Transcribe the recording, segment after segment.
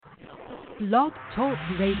Blog Talk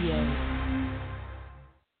Radio.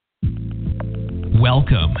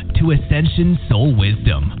 Welcome to Ascension Soul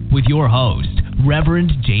Wisdom with your host,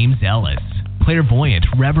 Reverend James Ellis. Clairvoyant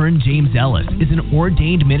Reverend James Ellis is an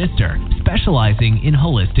ordained minister specializing in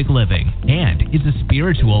holistic living and is a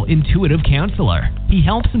spiritual intuitive counselor. He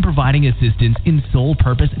helps in providing assistance in soul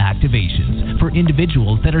purpose activations for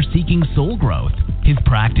individuals that are seeking soul growth. His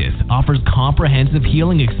practice offers comprehensive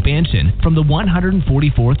healing expansion from the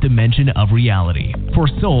 144th dimension of reality for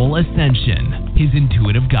soul ascension. His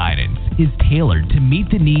intuitive guidance is tailored to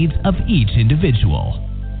meet the needs of each individual.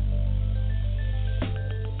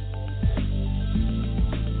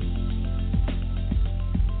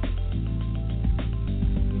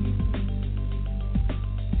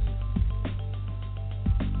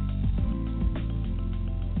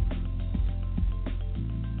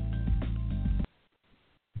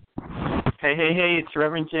 Hey, it's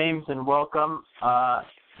Reverend James, and welcome.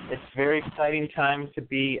 It's very exciting time to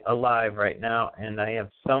be alive right now, and I have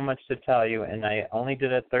so much to tell you, and I only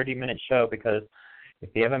did a 30-minute show because if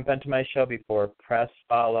you haven't been to my show before, press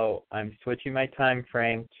follow. I'm switching my time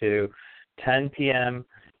frame to 10 p.m.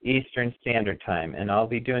 Eastern Standard Time, and I'll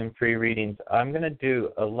be doing free readings. I'm going to do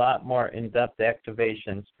a lot more in-depth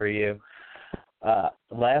activations for you.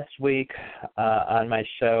 Last week on my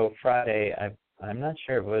show, Friday, I'm not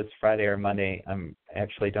sure if it was Friday or Monday. I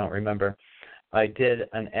actually don't remember. I did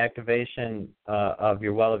an activation of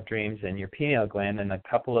your well of dreams and your pineal gland, and a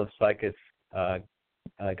couple of psychics got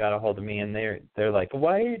a hold of me, and they're like,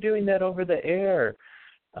 "Why are you doing that over the air?"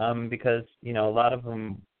 Because a lot of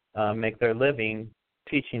them make their living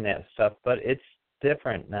teaching that stuff, but it's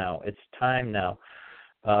different now. It's time now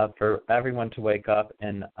for everyone to wake up,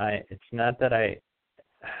 and it's not that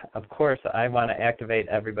of course, I want to activate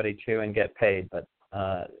everybody too and get paid, but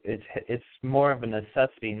it's more of a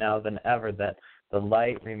necessity now than ever that the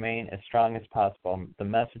light remain as strong as possible. The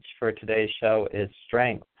message for today's show is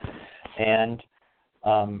strength and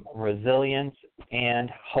resilience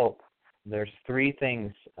and hope. There's three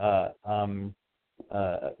things. My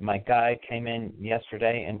guide came in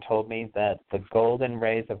yesterday and told me that the golden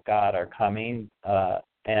rays of God are coming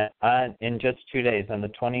in just 2 days, on the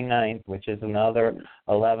 29th, which is another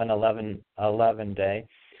 11/11/11 day,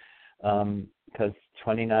 because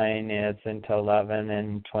 29 adds into 11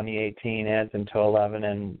 and 2018 adds into 11,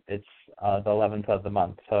 and it's the 11th of the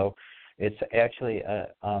month. So it's actually,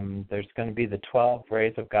 there's going to be the 12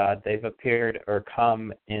 rays of God. They've appeared or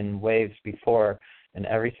come in waves before, and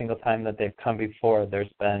every single time that they've come before,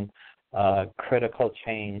 there's been critical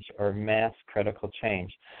change or mass critical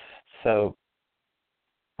change. So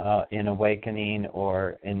in awakening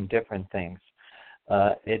or in different things.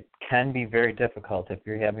 It can be very difficult if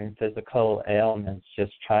you're having physical ailments.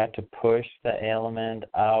 Just try to push the ailment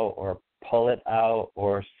out or pull it out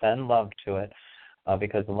or send love to it,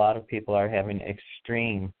 because a lot of people are having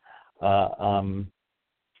extreme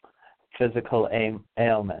physical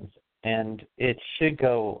ailments. And it should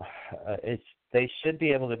go, they should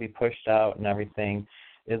be able to be pushed out and everything.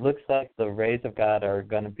 It looks like the rays of God are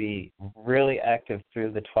going to be really active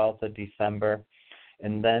through the 12th of December,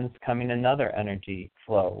 and then it's coming another energy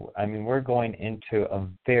flow. I mean, we're going into a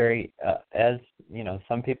very, as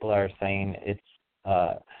some people are saying, it's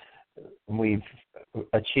we've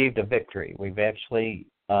achieved a victory. We've actually,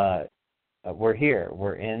 we're here.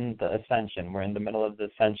 We're in the Ascension. We're in the middle of the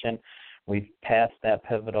Ascension. We've passed that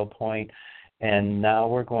pivotal point, and now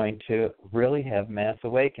we're going to really have mass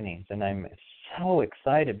awakenings, and I'm so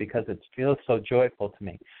excited because it feels so joyful to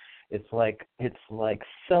me. It's like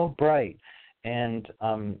so bright. And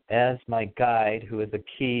as my guide, who is a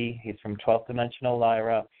key, he's from 12th dimensional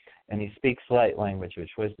Lyra, and he speaks light language,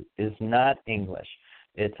 which is not English.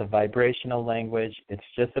 It's a vibrational language.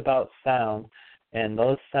 It's just about sound, and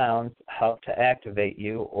those sounds help to activate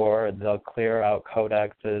you, or they'll clear out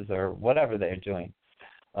codexes or whatever they're doing.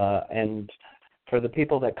 And for the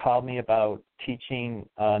people that called me about teaching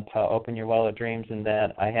to open your well of dreams and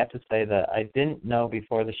that, I have to say that I didn't know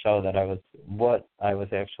before the show that what I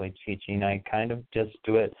was actually teaching. I kind of just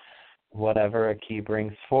do it whatever a key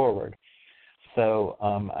brings forward. So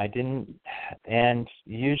I didn't, and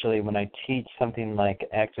usually when I teach something like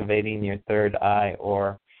activating your third eye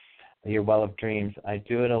or your well of dreams, I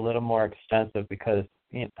do it a little more extensive because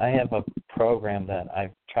I have a program that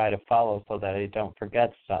I try to follow so that I don't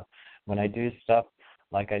forget stuff. When I do stuff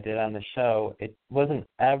like I did on the show, it wasn't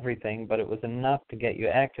everything, but it was enough to get you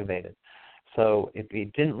activated. So if you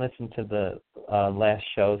didn't listen to the last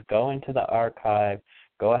shows, go into the archive,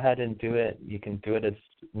 go ahead and do it. You can do it as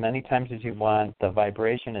many times as you want. The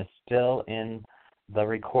vibration is still in the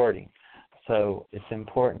recording. So it's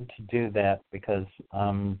important to do that because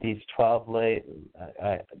these 12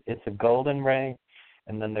 it's a golden ray,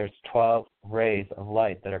 and then there's 12 rays of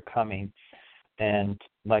light that are coming. And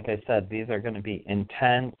like I said, these are going to be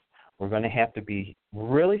intense. We're going to have to be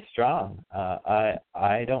really strong.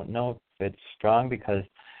 I don't know if it's strong because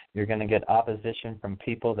you're going to get opposition from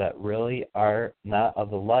people that really are not of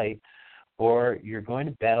the light, or you're going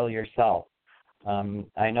to battle yourself.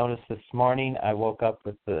 I noticed this morning I woke up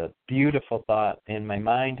with the beautiful thought in my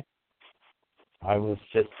mind. I was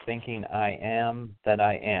just thinking, I am that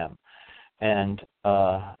I am. And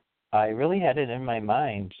I really had it in my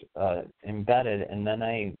mind embedded, and then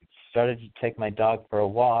I started to take my dog for a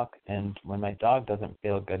walk, and when my dog doesn't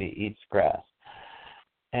feel good, he eats grass.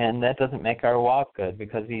 And that doesn't make our walk good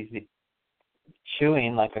because he's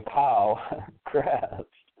chewing like a cow grass.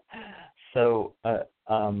 So,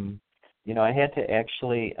 I had to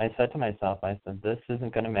I said to myself, this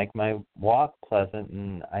isn't going to make my walk pleasant,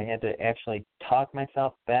 and I had to actually talk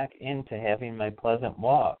myself back into having my pleasant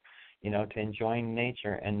walk, to enjoying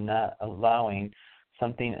nature and not allowing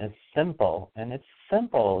something as simple. And it's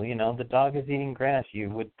simple, the dog is eating grass. You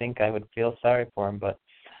would think I would feel sorry for him, but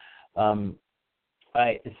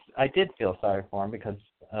I did feel sorry for him because,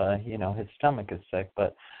 his stomach is sick,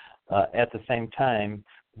 but at the same time,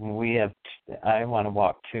 I want to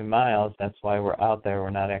walk 2 miles. That's why we're out there.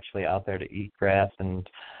 We're not actually out there to eat grass. And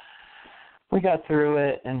we got through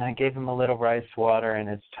it, and I gave him a little rice water, and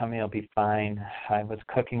his tummy will be fine. I was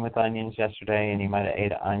cooking with onions yesterday, and he might have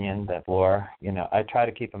ate an onion that wore. I try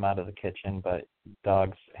to keep him out of the kitchen, but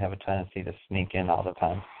dogs have a tendency to sneak in all the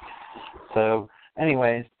time. So,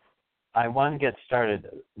 anyways, I want to get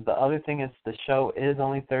started. The other thing is the show is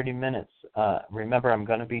only 30 minutes. Remember, I'm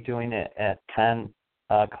going to be doing it at 10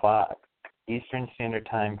 o'clock Eastern Standard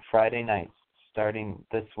Time, Friday nights, starting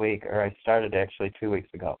this week, or I started actually 2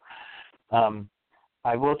 weeks ago.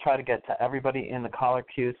 I will try to get to everybody in the caller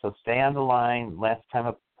queue, so stay on the line. Last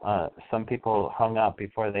time some people hung up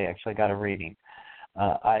before they actually got a reading.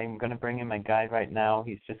 I'm going to bring in my guide right now.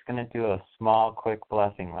 He's just going to do a small, quick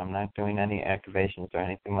blessing. I'm not doing any activations or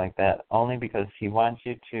anything like that, only because he wants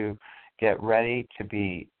you to get ready to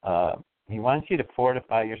be, he wants you to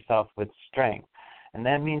fortify yourself with strength. And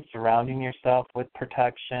that means surrounding yourself with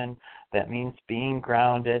protection. That means being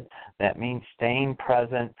grounded. That means staying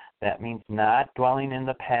present. That means not dwelling in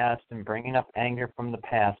the past and bringing up anger from the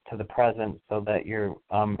past to the present so that you're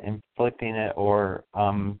inflicting it or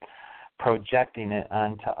projecting it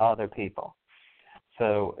onto other people.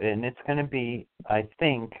 So, and it's going to be, I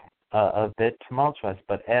think, a bit tumultuous,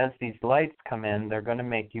 but as these lights come in, they're going to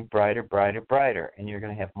make you brighter, brighter, brighter, and you're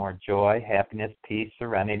going to have more joy, happiness, peace,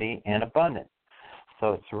 serenity, and abundance.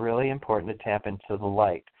 So it's really important to tap into the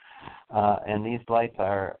light. And these lights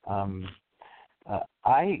are, on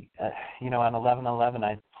 11/11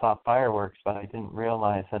 I saw fireworks, but I didn't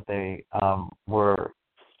realize that they were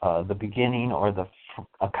the beginning or the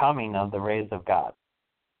coming of the rays of God.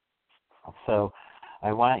 So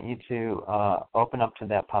I want you to open up to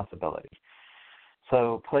that possibility.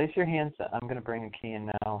 So place your hands, I'm going to bring a key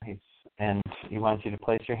in now, and he wants you to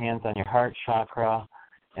place your hands on your heart chakra.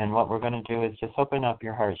 And what we're going to do is just open up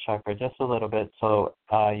your heart chakra just a little bit so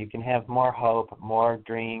you can have more hope, more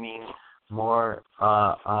dreaming, more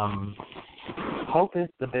hope is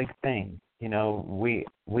the big thing.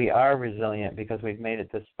 We are resilient because we've made it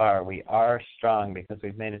this far. We are strong because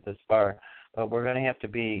we've made it this far. But we're going to have to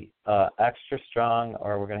be extra strong,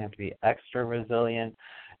 or we're going to have to be extra resilient,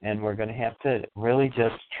 and we're going to have to really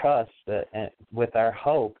just trust that with our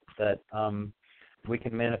hope that we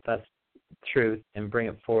can manifest truth and bring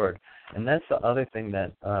it forward. And that's the other thing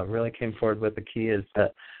that really came forward with the key is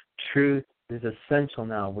that truth is essential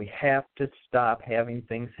now. We have to stop having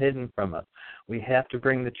things hidden from us. We have to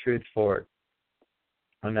bring the truth forward.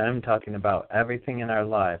 And I'm talking about everything in our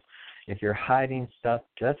lives. If you're hiding stuff,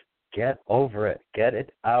 just get over it. Get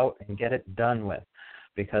it out and get it done with.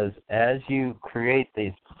 Because as you create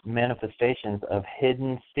these manifestations of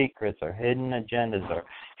hidden secrets or hidden agendas or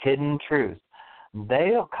hidden truths,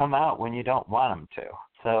 they'll come out when you don't want them to.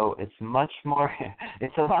 So it's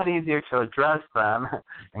it's a lot easier to address them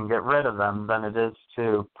and get rid of them than it is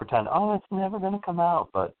to pretend, it's never going to come out.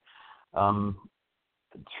 But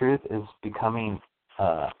truth is becoming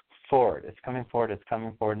forward. It's coming forward. It's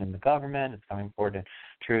coming forward in the government. It's coming forward in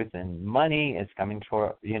truth and money. It's coming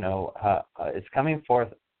forward, it's coming forth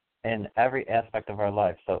in every aspect of our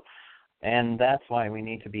life. So, and that's why we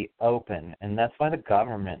need to be open, and that's why the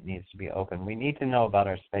government needs to be open. We need to know about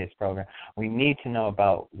our space program. We need to know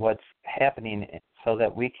about what's happening so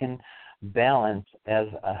that we can balance as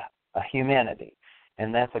a humanity.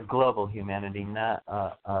 and that's a global humanity, not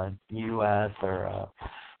a U.S. or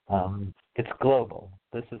it's global.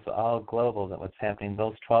 This is all global that what's happening.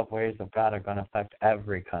 Those 12 ways of God are going to affect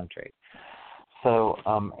every country. So,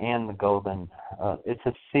 and the golden, it's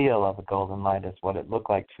a seal of a golden light is what it looked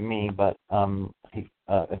like to me, but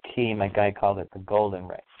my guy called it the golden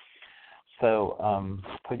ray. So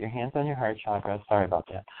put your hands on your heart chakra. Sorry about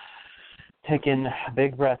that. Take in a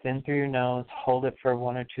big breath in through your nose, hold it for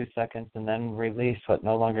 1 or 2 seconds, and then release what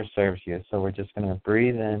no longer serves you. So we're just going to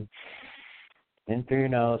breathe in through your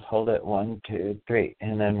nose, hold it 1, 2, 3,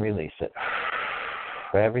 and then release it.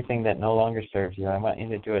 For everything that no longer serves you. I want you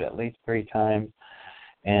to do it at least 3 times,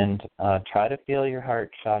 and try to feel your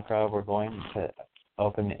heart chakra. We're going to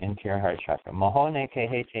open into your heart chakra. Mohone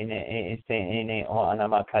kehetene ene o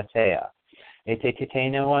anamakatea.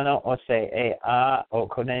 Etetene wana ose e a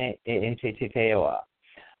okone etetitewa.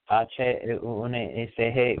 Ache une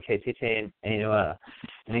esehe ketite enua.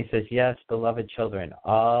 And he says, yes, beloved children,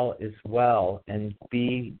 all is well, and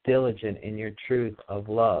be diligent in your truth of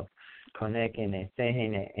love. Love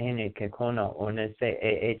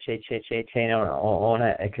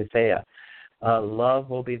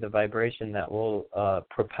will be the vibration that will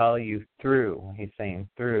propel you through. He's saying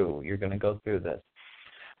through. You're going to go through this.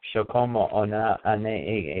 And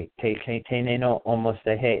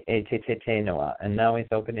now he's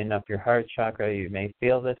opening up your heart chakra. You may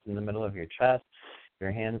feel this in the middle of your chest.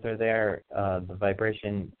 Your hands are there. The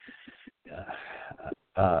vibration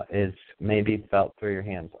is maybe felt through your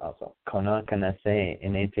hands also.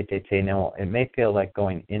 It may feel like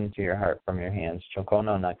going into your heart from your hands.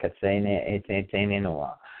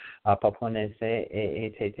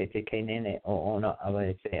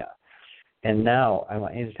 And now I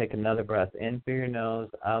want you to take another breath in through your nose,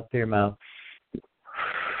 out through your mouth.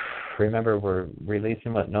 Remember, we're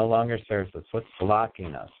releasing what no longer serves us, what's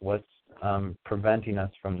blocking us, what's preventing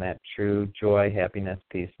us from that true joy, happiness,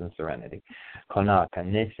 peace, and serenity.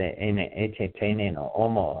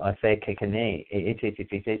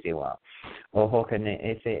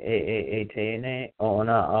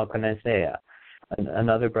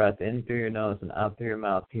 Another breath in through your nose and out through your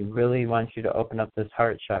mouth. He really wants you to open up this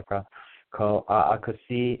heart chakra.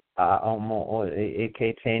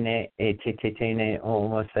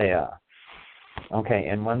 Okay,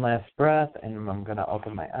 and one last breath, and I'm going to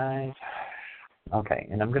open my eyes. Okay,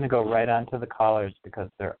 and I'm going to go right on to the callers because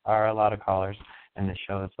there are a lot of callers, and the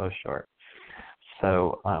show is so short.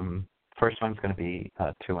 So first one's going to be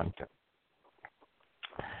 212.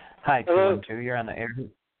 Hi, 212, you're on the air.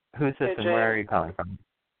 Who's this, and where are you calling from?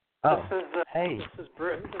 Oh, hey. This is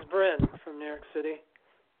Bryn from New York City.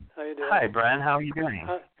 How you doing? Hi, Bryn. How are you doing?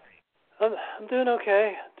 I'm doing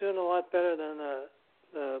okay. Doing a lot better than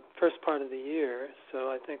the first part of the year. So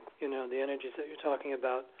I think, the energies that you're talking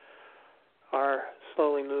about are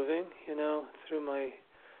slowly moving, through my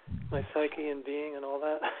psyche and being and all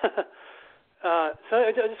that. So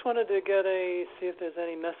I just wanted to see if there's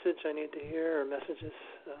any message I need to hear or messages,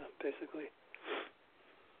 basically.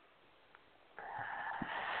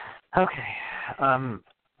 Okay.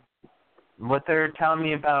 What they're telling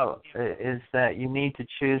me about is that you need to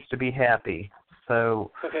choose to be happy.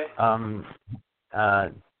 So okay.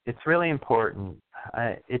 It's really important.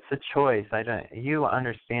 It's a choice. You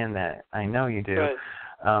understand that. I know you do. Right.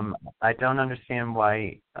 I don't understand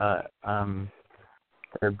why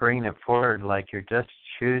they're bringing it forward like you're just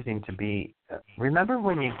choosing to be. Remember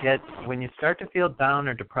when you start to feel down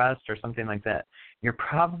or depressed or something like that, you're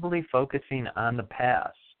probably focusing on the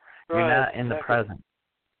past. Right, you're not in the present.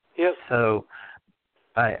 Yep. So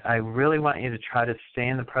I really want you to try to stay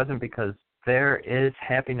in the present because there is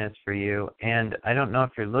happiness for you. And I don't know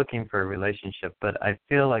if you're looking for a relationship, but I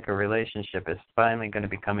feel like a relationship is finally going to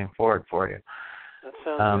be coming forward for you. That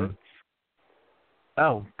sounds good.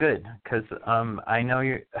 Oh, good, because I know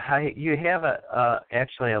you have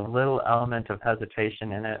actually a little element of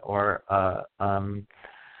hesitation in it, or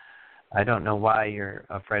I don't know why you're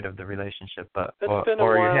afraid of the relationship, but it's been a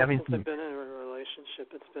while you're having since I've been in a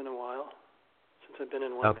relationship. It's been a while since I've been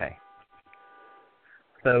in one. Okay.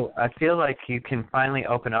 So I feel like you can finally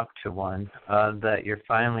open up to one, that you're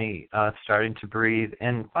finally starting to breathe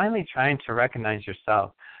and finally trying to recognize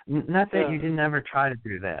yourself. Not that you didn't ever try to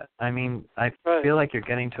do that. I mean, I feel like you're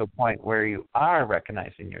getting to a point where you are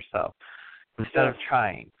recognizing yourself instead of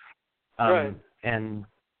trying. Right. And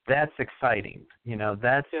that's exciting.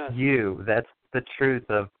 That's you. That's the truth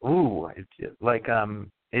of, it's like,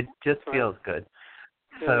 it just feels good.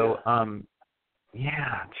 So,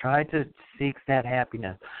 try to seek that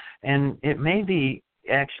happiness. And it may be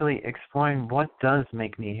actually exploring what does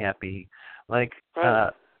make me happy. Like, I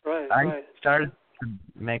to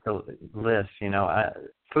make a list.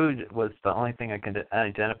 Food was the only thing I could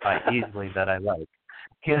identify easily that I like.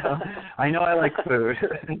 I know I like food.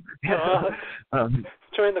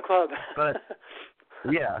 Join the club. But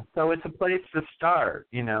yeah, so it's a place to start.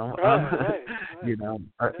 Right.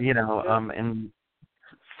 And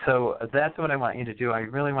so that's what I want you to do. I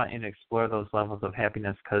really want you to explore those levels of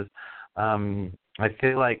happiness because I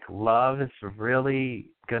feel like love is really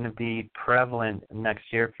going to be prevalent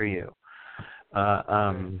next year for you.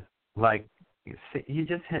 Like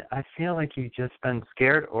I feel like you've just been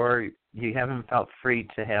scared or you haven't felt free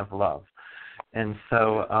to have love. And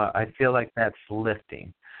so I feel like that's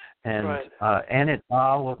lifting. And and it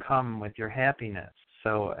all will come with your happiness.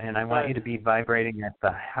 So, and I want you to be vibrating at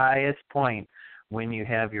the highest point when you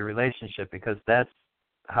have your relationship because that's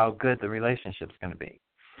how good the relationship's going to be.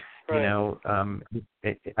 Right.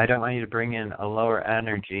 I don't want you to bring in a lower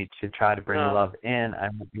energy to try to bring love in. I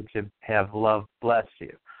want you to have love bless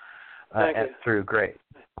you, through grace.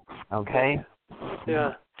 Okay?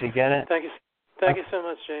 Yeah. Do you get it? Thank you so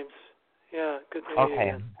much, James. Yeah, good to hear you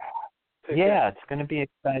again. Yeah, it's going to be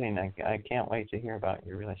exciting. I can't wait to hear about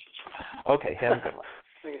your relationship. Okay, have a good one.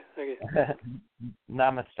 Thank you.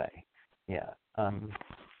 Namaste. Yeah.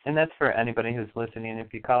 And that's for anybody who's listening.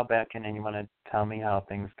 If you call back in and you want to tell me how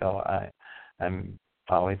things go, I'm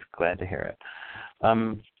always glad to hear it.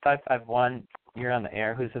 551, you're on the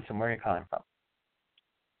air. Who's this and where are you calling from?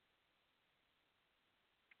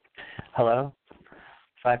 Hello?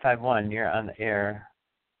 551, you're on the air.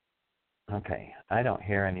 Okay, I don't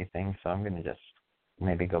hear anything, so I'm going to just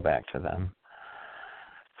maybe go back to them.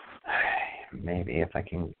 Maybe if I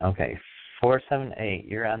can. Okay, 478,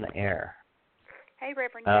 you're on the air. Hey,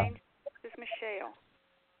 Reverend James. This is Michelle.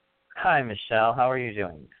 Hi, Michelle. How are you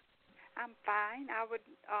doing? I'm fine. I would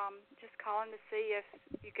just calling to see if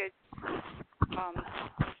you could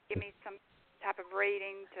give me some type of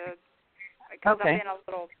reading because I've been a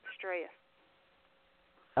little stressed.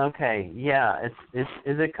 Okay, yeah. Is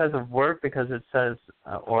it because of work? Because it says,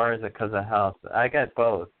 or is it because of health? I got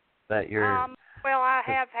both. That you're. Well, I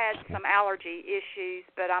have had some allergy issues,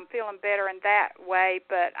 but I'm feeling better in that way.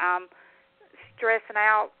 But I'm stressing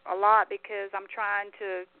out a lot because I'm trying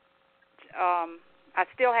to. I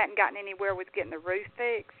still hadn't gotten anywhere with getting the roof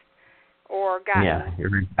fixed or gotten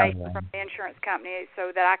paid from the insurance company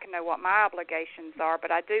so that I can know what my obligations are. But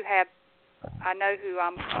I know who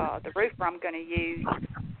the roofer I'm going to use,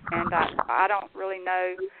 and I don't really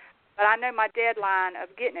know. But I know my deadline of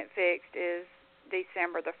getting it fixed is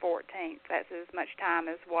December the 14th. That's as much time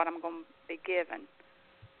as what I'm going to be given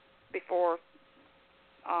before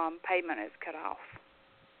payment is cut off.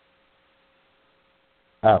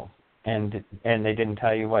 Oh, and they didn't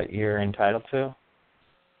tell you what you're entitled to?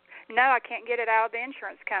 No, I can't get it out of the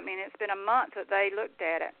insurance company, and it's been a month that they looked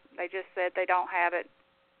at it. They just said they don't have it.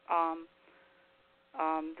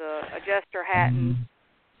 The adjuster hadn't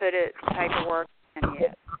put its paperwork in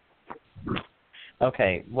yet.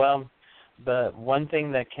 Okay, well, the one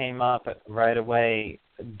thing that came up right away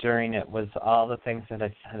during it was all the things that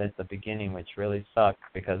I said at the beginning, which really sucked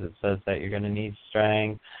because it says that you're going to need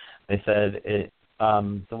strength. They said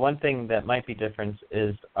the one thing that might be different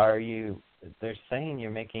is they're saying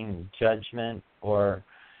you're making judgment or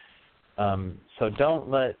so don't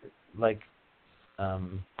let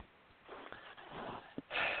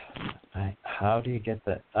how do you get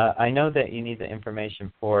that? I know that you need the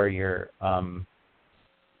information for your for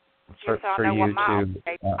you to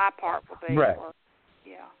my part will be. Right.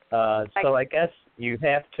 So I guess you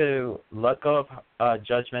have to let go of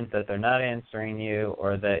judgment that they're not answering you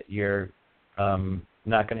or that you're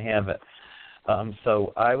not going to have it.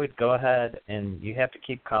 So I would go ahead and you have to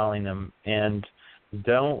keep calling them and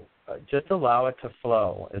don't just allow it to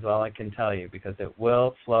flow is all I can tell you because it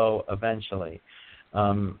will flow eventually.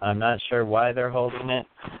 I'm not sure why they're holding it.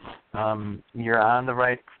 You're on the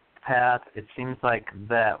right path. It seems like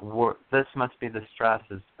that this must be the stress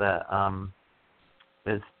is that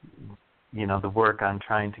is the work on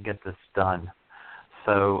trying to get this done.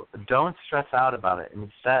 So don't stress out about it.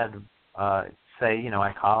 Instead, say,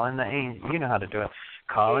 I call in the angels. You know how to do it.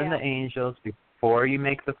 Call in the angels before you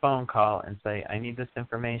make the phone call and say, I need this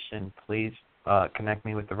information. Please connect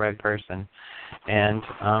me with the right person. And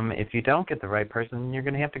if you don't get the right person, you're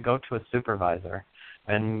going to have to go to a supervisor.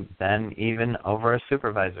 And then even over a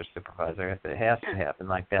supervisor if it has to happen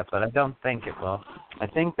like that. But I don't think it will. I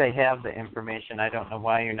think they have the information. I don't know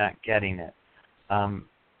why you're not getting it.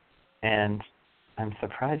 And I'm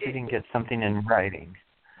surprised you didn't get something in writing.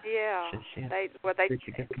 Yeah. They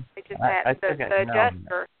just I had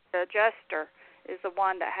the adjuster is the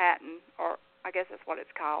one that hadn't, or I guess that's what it's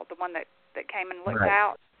called, the one that came and looked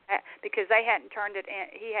out. because they hadn't turned it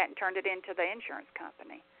in. He hadn't turned it into the insurance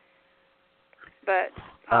company. But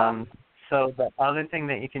so the other thing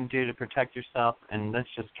that you can do to protect yourself, and this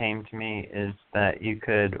just came to me, is that you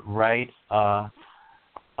could write a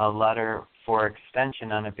letter for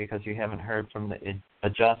extension on it because you haven't heard from the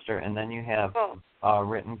adjuster, and then you have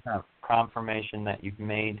written confirmation that you've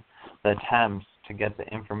made the attempts to get the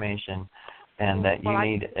information and that you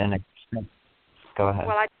need an extension. Go ahead.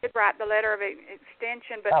 Well, I did write the letter of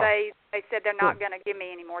extension, but they said they're not going to give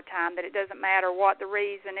me any more time, that it doesn't matter what the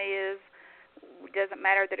reason is. It doesn't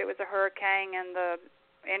matter that it was a hurricane and the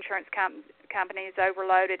insurance company is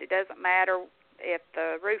overloaded. It doesn't matter if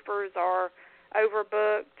the roofers are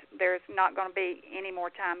overbooked. There's not going to be any more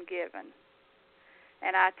time given.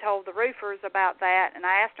 And I told the roofers about that, and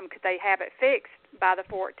I asked them could they have it fixed by the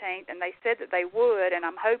 14th, and they said that they would, and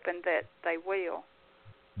I'm hoping that they will.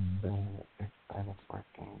 By the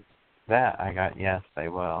 14th. That I got, yes, they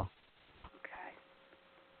will.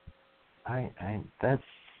 Okay. That's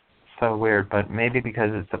so weird, but maybe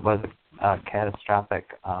because it was a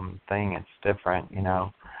catastrophic thing, it's different,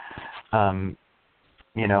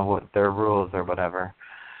 what their rules or whatever.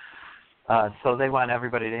 So they want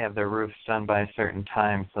everybody to have their roofs done by a certain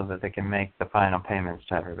time so that they can make the final payments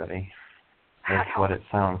to everybody. That's what it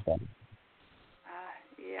sounds like.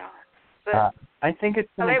 Yeah. But I think it's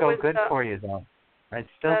going to go good for you, though. I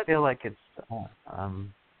still feel like it's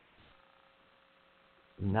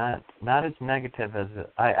not as negative as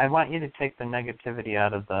it. I want you to take the negativity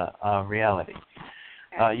out of the reality.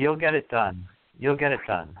 Okay. You'll get it done. You'll get it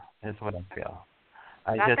done, is what I feel.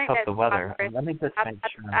 I just hope the weather. Let me just make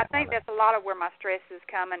sure. I think that's a lot of where my stress is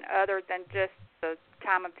coming, other than just the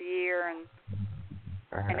time of the year and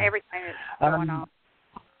everything that's going on.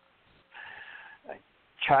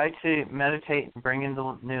 Try to meditate and bring in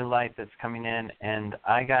the new light that's coming in, and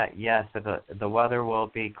I got yes, the weather will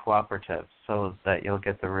be cooperative so that you'll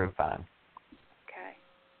get the roof on.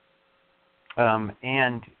 Okay.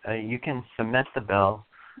 And you can submit the bill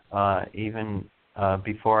even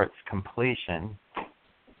before its completion.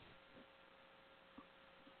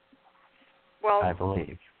 Well, I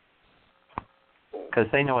believe. Because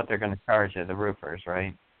they know what they're going to charge you, the roofers,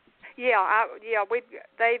 right? Yeah,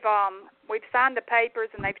 we've signed the papers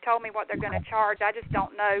and they've told me what they're going to charge. I just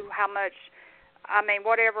don't know how much. I mean,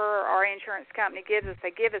 whatever our insurance company gives us,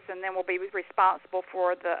 they give us, and then we'll be responsible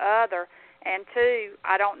for the other. And two,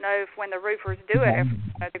 I don't know if when the roofers do it, if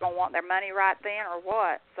they're going to want their money right then or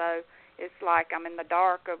what. So it's like I'm in the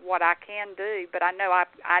dark of what I can do. But I know I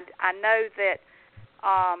know that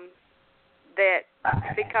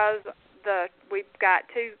because we've got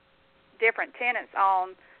two different tenants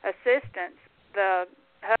on assistance, the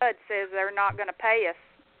HUD says they're not going to pay us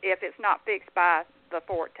if it's not fixed by the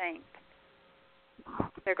 14th.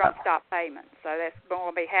 They're going to stop payments. So that's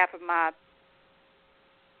going to be half of my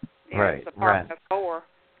apartment of 4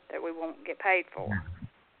 that we won't get paid for.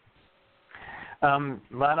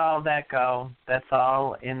 Let all that go. That's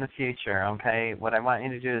all in the future, okay? What I want you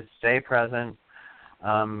to do is stay present.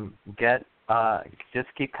 Just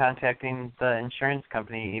keep contacting the insurance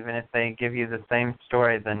company, even if they give you the same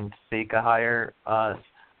story, then seek a higher.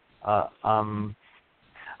 The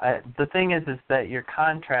thing is that your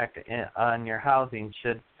contract on your housing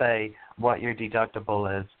should say what your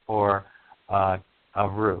deductible is for a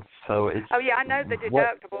roof. So it's. Oh yeah, I know the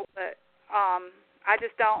deductible, but I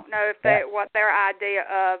just don't know if what their idea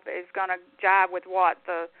of is going to jive with what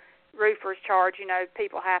the roofers charge.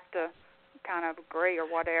 People have to kind of agree or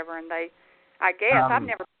whatever, and they. I guess I've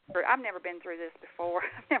never been through this before.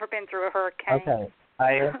 I've never been through a hurricane. Okay.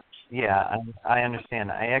 I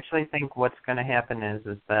understand. I actually think what's going to happen is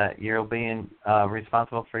that you'll be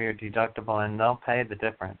responsible for your deductible, and they'll pay the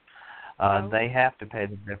difference. They have to pay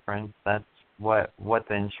the difference. That's what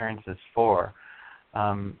the insurance is for.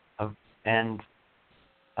 And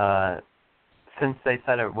since they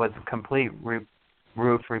said it was a complete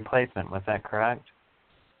roof replacement, was that correct?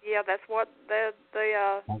 Yeah, that's what the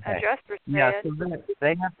adjuster said. Yeah, so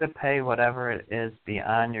they have to pay whatever it is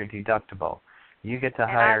beyond your deductible. You get to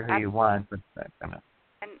hire who you want. But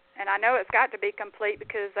and I know it's got to be complete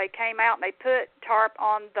because they came out and they put tarp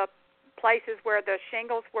on the places where the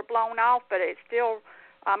shingles were blown off, but it's still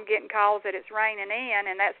I'm getting calls that it's raining in,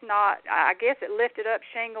 and that's not. I guess it lifted up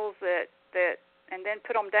shingles that and then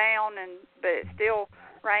put them down, but it still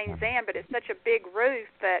rains in. But it's such a big roof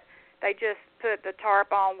that they just put the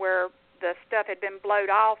tarp on where the stuff had been blowed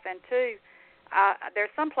off, and two, there's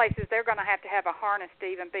some places they're going to have a harness to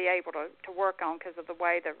even be able to work on because of the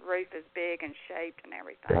way the roof is big and shaped and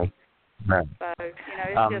everything. Right. So,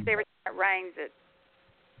 it's just every time it rains, it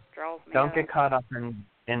draws me Don't up. get caught up in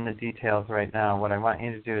in the details right now. What I want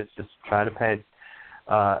you to do is just try to pay,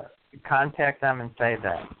 contact them and say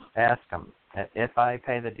that. Ask them, if I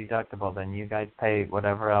pay the deductible, then you guys pay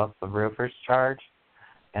whatever else the roofers charge,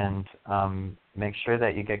 and make sure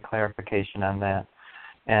that you get clarification on that,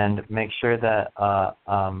 and make sure that,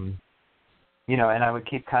 and I would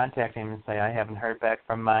keep contacting them and say, I haven't heard back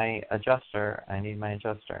from my adjuster. I need my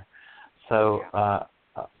adjuster. So,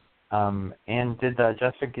 and did the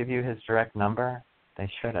adjuster give you his direct number? They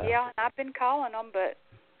should have. Yeah, I've been calling them, but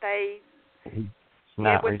He's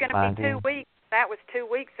not it was responding. going to be 2 weeks. That was 2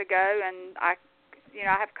 weeks ago, and I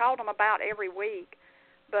have called them about every week,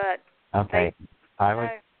 but okay, I would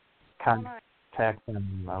contact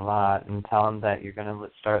them a lot and tell them that you're going to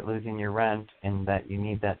start losing your rent and that you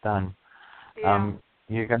need that done. Yeah.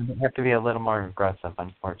 You're going to have to be a little more aggressive,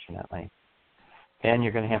 unfortunately. And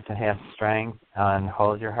you're going to have strength and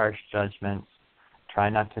hold your harsh judgments. Try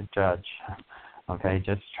not to judge. Okay,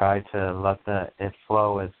 just try to let it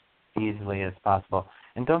flow as easily as possible.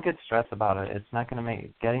 And don't get stressed about it. It's not going to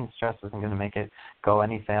getting stressed isn't going to make it go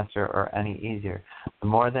any faster or any easier. The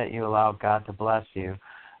more that you allow God to bless you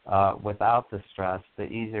without the stress, the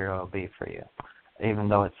easier it will be for you, even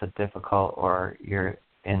though it's a difficult or you're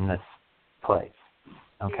in this place.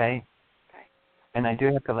 Okay? Okay. And I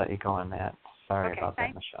do have to let you go on that. Sorry about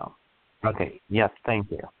that, Michelle. Okay. Yes,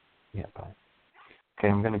 thank you. Yeah, bye. Okay,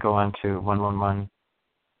 I'm going to go on to 111.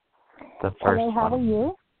 The first Hello, how are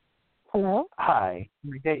you? Hello? Hi.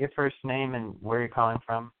 Can we get your first name and where you're calling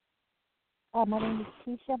from? My name is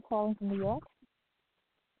Tisha, calling from New York.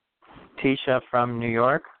 Tisha from New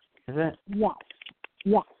York, is it? Yes.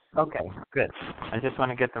 Yes. Okay, good. I just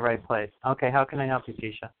want to get the right place. Okay, how can I help you,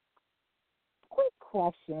 Tisha? Quick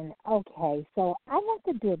question. Okay, so I have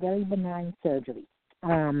to do a very benign surgery.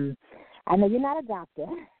 I know you're not a doctor,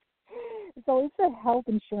 so it's a health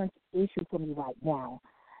insurance issue for me right now.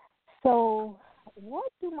 So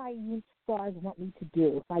what do my stars want me to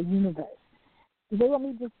do, my universe? Do they want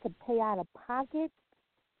me just to pay out of pocket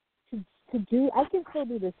to do? I can still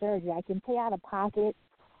do the surgery. I can pay out of pocket,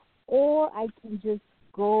 or I can just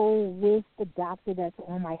go with the doctor that's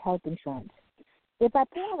on my health insurance. If I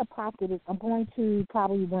pay out of pocket, I'm going to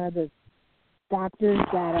probably one of the doctors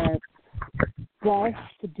that are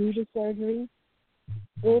best to do the surgery.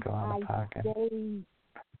 If I stay,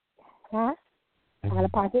 out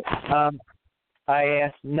of pocket? I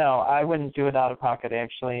asked, no, I wouldn't do it out of pocket,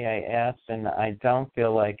 actually. I asked, and I don't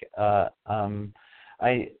feel like,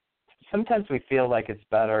 sometimes we feel like it's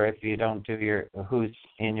better if you don't do who's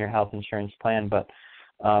in your health insurance plan, but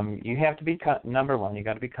you have to be, number one, you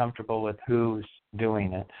got to be comfortable with who's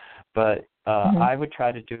doing it. But I would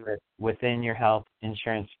try to do it within your health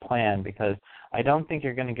insurance plan because I don't think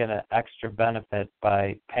you're going to get an extra benefit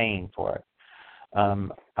by paying for it.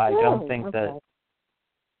 I don't think that.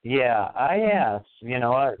 Yeah, I asked.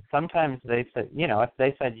 Sometimes they said, if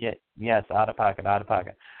they said yes, out of pocket,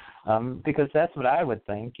 because that's what I would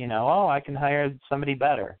think. I can hire somebody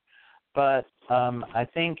better. But I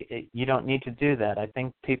think you don't need to do that. I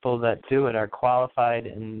think people that do it are qualified,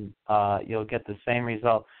 and you'll get the same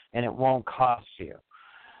result, and it won't cost you.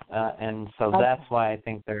 And so that's why I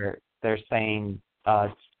think they're saying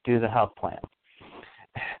do the health plan.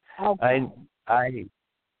 Okay. I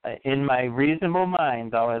in my reasonable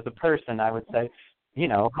mind, though, as a person, I would say,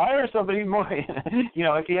 hire somebody more.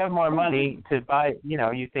 If you have more money to buy,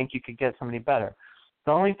 you think you could get somebody better.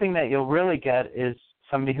 The only thing that you'll really get is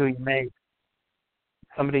somebody who you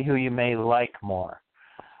may like more.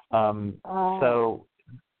 So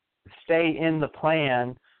stay in the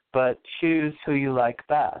plan, but choose who you like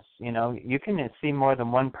best. You can see more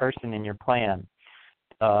than one person in your plan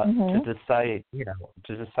to decide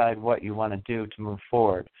what you want to do to move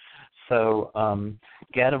forward. So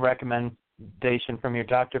get a recommendation from your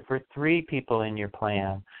doctor for 3 people in your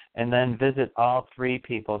plan, and then visit all 3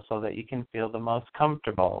 people so that you can feel the most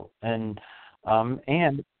comfortable. And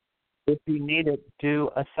if you need it,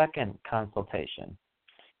 do a second consultation.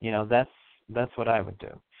 That's what I would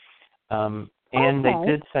do. And they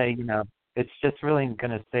did say, it's just really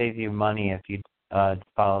going to save you money if you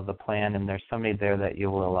follow the plan, and there's somebody there that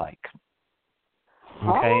you will like.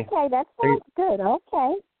 Okay? Okay, that sounds good.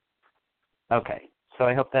 Okay. Okay, so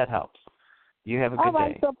I hope that helps. You have a good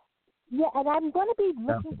day. So, and I'm going to be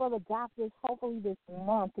looking for the doctors hopefully this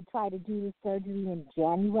month to try to do the surgery in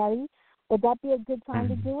January. Would that be a good time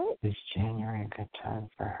to do it? Is January a good time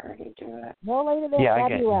for her to do it? No later than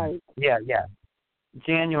February. Yeah.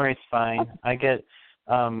 January's fine. Okay. I get,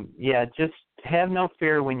 just have no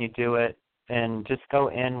fear when you do it, and just go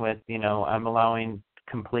in with, I'm allowing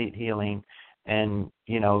complete healing, and,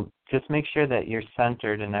 just make sure that you're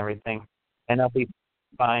centered and everything. And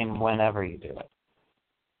fine whenever you do it.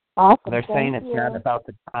 Awesome. They're saying it's you. not about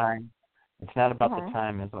the time. It's not about the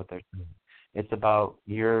time is what they're saying. It's about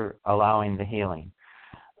you're allowing the healing.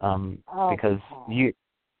 Because you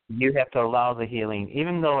have to allow the healing.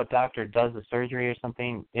 Even though a doctor does the surgery or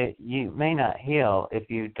something, you may not heal if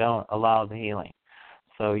you don't allow the healing.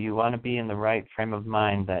 So you want to be in the right frame of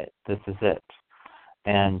mind that this is it,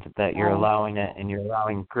 and that you're allowing it, and you're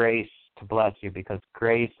allowing grace to bless you, because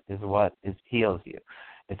grace is what heals you.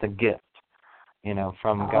 It's a gift,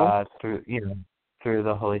 from God through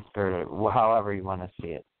the Holy Spirit, or however you want to see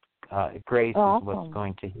it. Grace is what's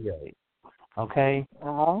going to heal you. Okay?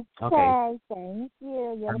 Okay. Thank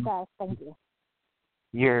you. You're the best. Thank you.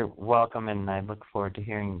 You're welcome, and I look forward to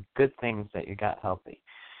hearing good things that you got healthy.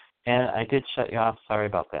 And I did shut you off. Sorry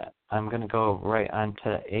about that. I'm going to go right on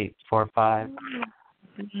to 845.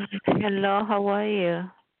 Hello, how are you?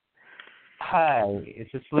 Hi, is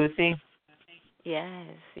this Lucy? Yes.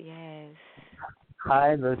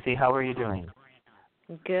 Hi, Lucy. How are you doing?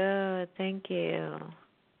 Good, thank you.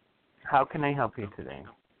 How can I help you today?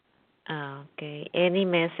 Okay. Any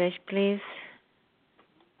message, please,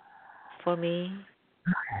 for me,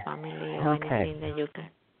 family, or anything that you can?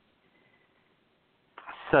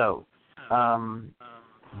 So,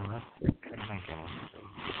 let's see.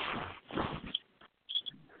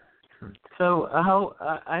 So,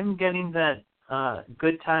 I'm getting that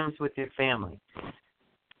good times with your family.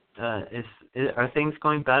 Are things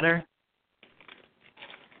going better?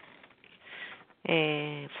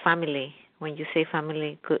 Family. When you say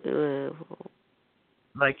family,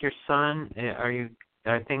 like your son,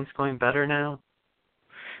 are things going better now?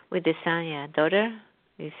 With the son, yeah. Daughter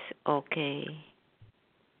is okay.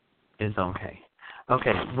 Is okay.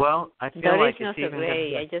 Okay. Well, I feel daughter like is not so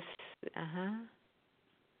great.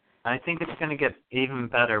 I think it's going to get even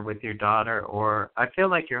better with your daughter, or I feel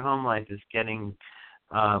like your home life is getting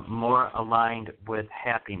more aligned with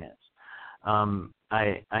happiness.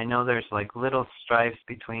 I know there's like little strifes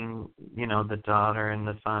between, the daughter and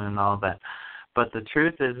the son and all that. But the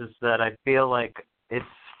truth is that I feel like it's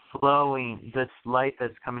flowing, this light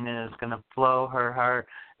that's coming in is going to flow her heart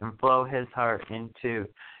and flow his heart into,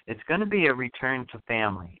 it's going to be a return to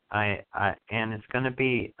family. And it's going to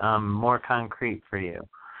be more concrete for you.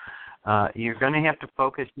 You're going to have to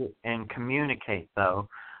focus and communicate, though,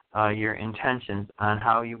 your intentions on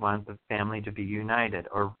how you want the family to be united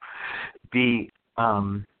or be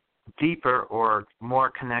deeper or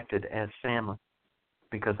more connected as family,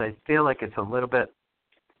 because I feel like it's a little bit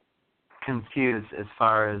confused as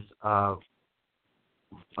far as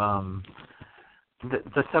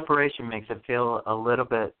the separation makes it feel a little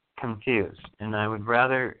bit confused, and I would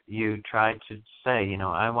rather you try to say,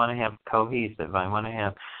 I want to have cohesive, I want to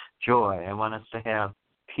have joy, I want us to have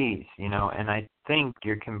peace, and I think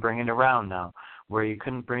you can bring it around now, where you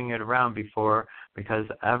couldn't bring it around before because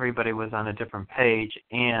everybody was on a different page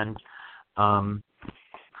and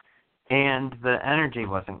the energy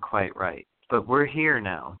wasn't quite right. But we're here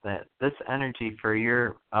now, that this energy for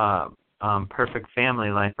your perfect family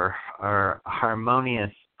life or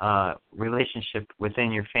harmonious relationship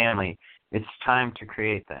within your family, it's time to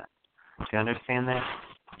create that. Do you understand that?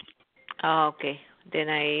 Oh, okay. Then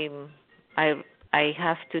I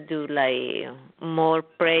have to do like more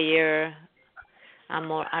prayer and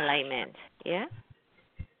more alignment. Yeah?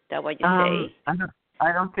 Is that what you say?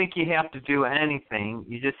 I don't think you have to do anything.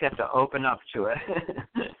 You just have to open up to it. Just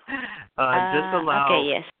allow. Okay,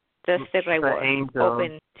 yes, that's the right word. Angels.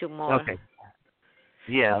 Open to more. Okay.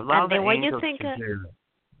 Yeah, allow and the then what angels you think, to do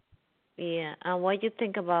it. Yeah, and what you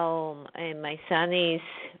think about my son is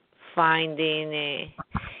finding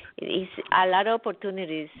is a lot of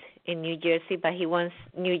opportunities in New Jersey, but he wants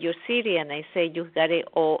New York City, and I say you've got to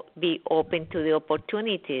be open to the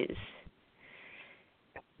opportunities.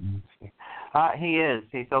 He is.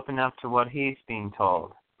 He's open up to what he's being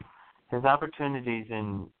told. His opportunities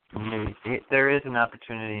there is an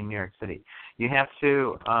opportunity in New York City. You have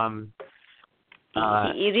to.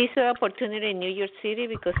 It is an opportunity in New York City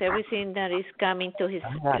because everything that is coming to his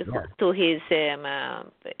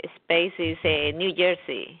space is New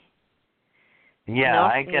Jersey. Yeah,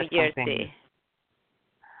 North I get New something. Jersey.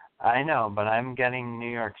 I know, but I'm getting New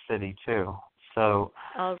York City too. So.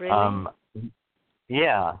 Oh, really?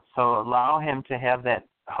 Yeah, so allow him to have that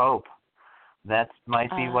hope. That might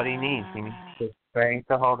be what he needs. He needs the strength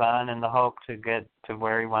to hold on and the hope to get to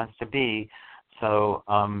where he wants to be. So,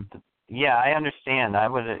 yeah, I understand. I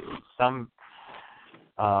would,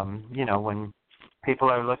 when people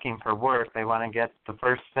are looking for work, they want to get the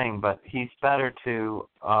first thing, but he's better to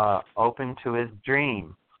open to his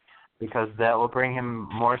dream, because that will bring him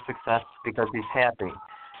more success because he's happy.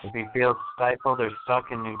 If he feels stifled or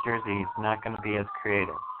stuck in New Jersey, he's not going to be as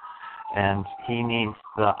creative. And he needs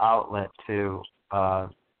the outlet to,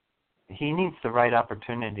 he needs the right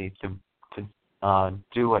opportunity to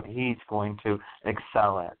do what he's going to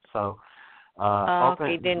excel at. So,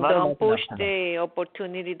 okay, then don't push the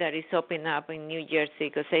opportunity that is opening up in New Jersey,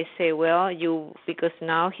 because I say, well, because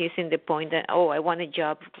now he's in the point that, I want a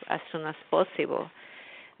job as soon as possible.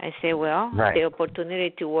 I say, well, the opportunity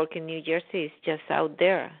to work in New Jersey is just out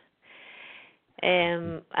there.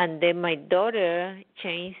 And then my daughter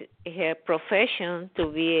changed her profession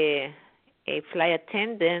to be a flight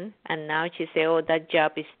attendant, and now she say, that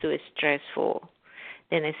job is too stressful.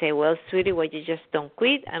 Then I say, well, sweetie, why you just don't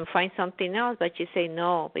quit and find something else? But she say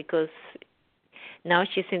no, because now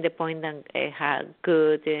she's in the point that has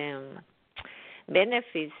good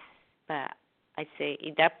benefits. But I say,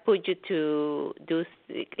 if that put you to do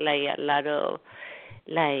like a lot of,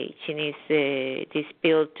 like she needs this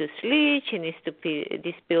pill to sleep, she needs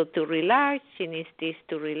this pill to relax, she needs this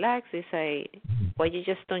to relax. It's like, why you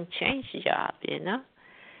just don't change the job, And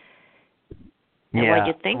what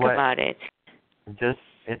you think about it?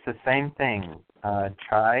 It's the same thing.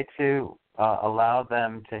 Try to allow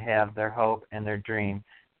them to have their hope and their dream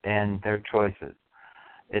and their choices.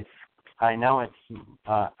 I know it's,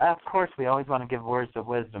 of course, we always want to give words of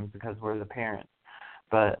wisdom because we're the parents.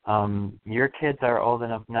 But your kids are old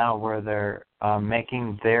enough now where they're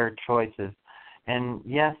making their choices. And,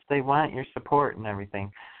 yes, they want your support and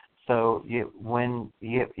everything. So you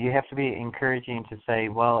have to be encouraging to say,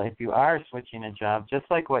 well, if you are switching a job, just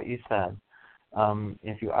like what you said,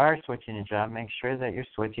 if you are switching a job, make sure that you're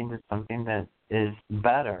switching to something that is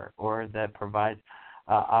better or that provides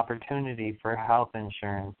opportunity for health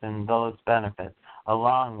insurance and those benefits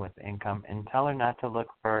along with income. And tell her not to look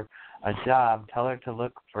for a job. Tell her to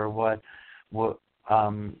look for what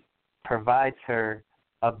provides her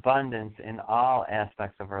abundance in all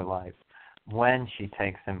aspects of her life when she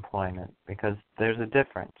takes employment, because there's a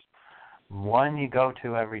difference. One you go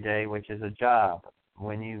to every day, which is a job.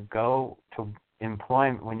 When you go to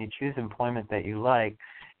employment, when you choose employment that you like,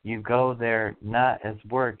 you go there not as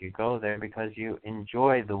work. You go there because you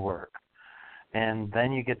enjoy the work. And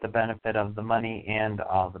then you get the benefit of the money and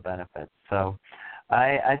all the benefits. So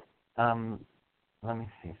let me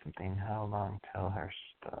see something. How long till her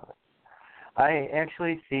stuff? I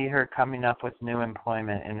actually see her coming up with new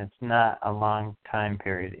employment, and it's not a long time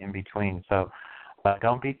period in between. So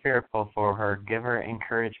don't be fearful for her. Give her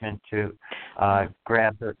encouragement to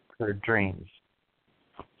grab her dreams.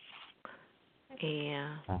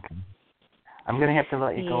 Yeah. Okay. I'm going to have to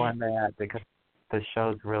let you go on that because the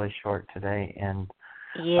show's really short today. And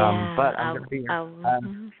but I'm going to be here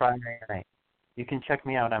on Friday night. You can check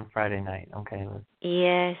me out on Friday night, okay, Liz?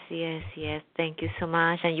 Yes. Thank you so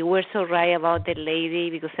much. And you were so right about the lady,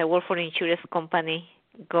 because I work for an insurance company.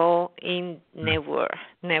 Go in, never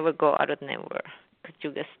go out of nowhere, because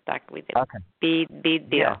you get stuck with it. Okay. Big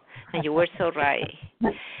deal. Yeah. And you were so right.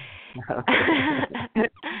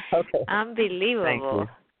 Okay. Unbelievable.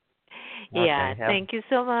 Thank you. Thank you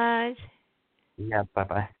so much. Yeah,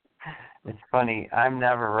 bye-bye. It's funny, I'm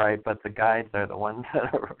never right, but the guides are the ones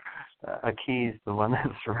that are... Aki's the one that's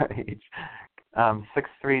right.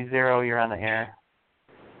 630, you're on the air.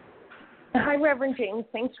 Hi, Reverend James.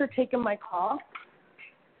 Thanks for taking my call.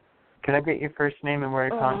 Can I get your first name and where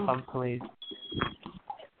you're calling from, please?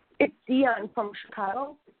 It's Dion from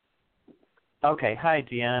Chicago. Okay. Hi,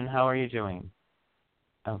 Dion. How are you doing?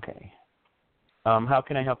 Okay. How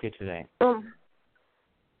can I help you today?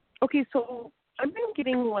 Okay, so I've been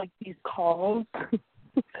getting, like, these calls,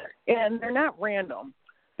 and they're not random.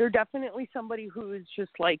 They're definitely somebody who is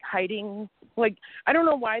just, like, hiding. Like, I don't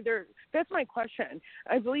know why that's my question.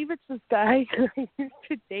 I believe it's this guy who I used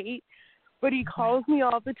to date, but he calls me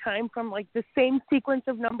all the time from, like, the same sequence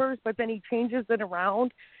of numbers, but then he changes it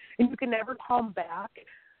around, and you can never call him back.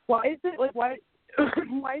 Why is it, like, why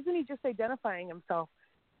isn't he just identifying himself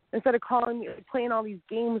instead of calling me, playing all these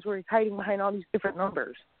games where he's hiding behind all these different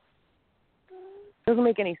numbers? Doesn't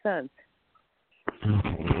make any sense.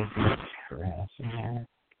 Okay, is this grass in there?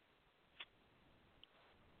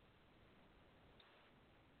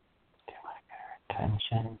 Do I get her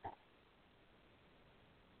attention?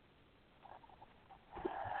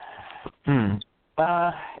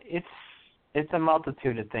 It's a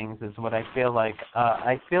multitude of things is what I feel like.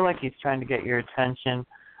 I feel like he's trying to get your attention.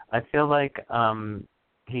 I feel like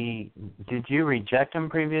did you reject him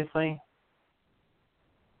previously?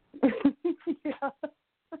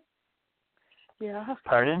 Yeah.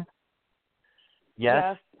 Pardon?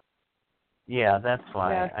 Yes? Yeah, that's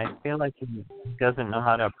why. Yes. I feel like he doesn't know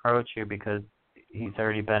how to approach you because he's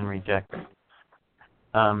already been rejected.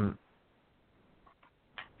 And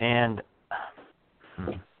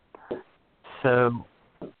so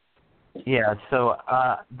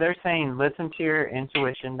they're saying listen to your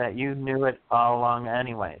intuition, that you knew it all along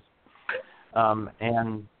anyways,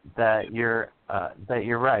 and that you're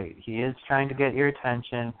right. He is trying to get your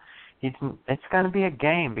attention. It's going to be a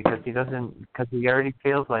game because he already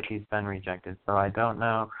feels like he's been rejected. So I don't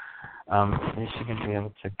know if she can be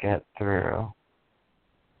able to get through.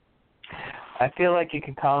 I feel like you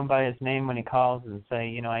can call him by his name when he calls and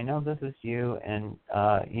say, I know this is you, and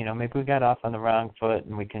maybe we got off on the wrong foot,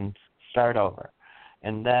 and we can start over,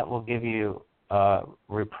 and that will give you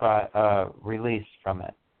release from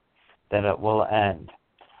it, that it will end.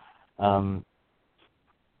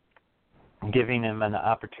 Giving him an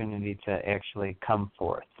opportunity to actually come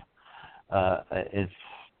forth. Is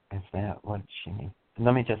that what she means?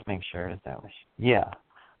 Let me just make sure. Is that what she? Yeah.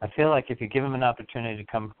 I feel like if you give him an opportunity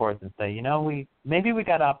to come forth and say, maybe we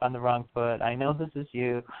got off on the wrong foot. I know this is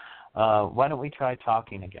you. Why don't we try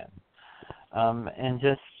talking again? And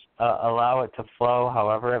just allow it to flow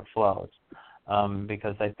however it flows,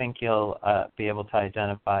 because I think you'll be able to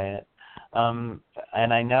identify it. And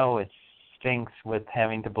I know it stinks with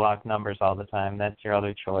having to block numbers all the time. That's your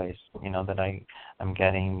other choice, that I'm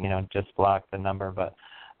getting, just block the number. But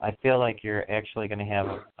I feel like you're actually going to have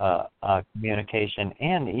a communication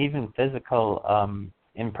and even physical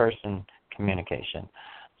in-person communication.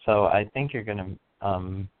 So I think you're going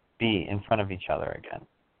to be in front of each other again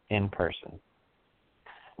in person.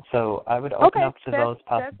 So I would open up to those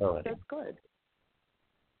possibilities. That's good.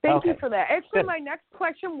 Thank you for that. Actually, my next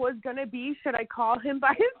question was going to be, should I call him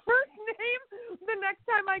by his first name the next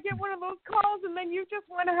time I get one of those calls? And then you just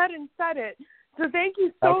went ahead and said it. So thank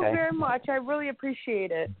you so very much. I really appreciate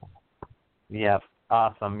it. Yeah,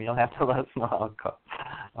 awesome. You'll have to let us know.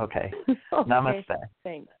 Okay. Namaste.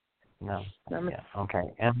 Thanks. No. Namaste. Yeah.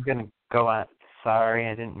 Okay. And I'm going to go on. Sorry,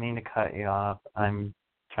 I didn't mean to cut you off. I'm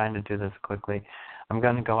trying to do this quickly. I'm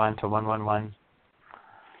going to go on to 111.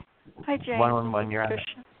 Hi, Jane. 111, you're on.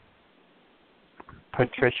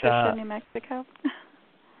 Patricia, New Mexico.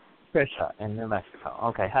 Tricia in New Mexico.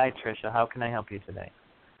 Okay. Hi, Tricia. How can I help you today?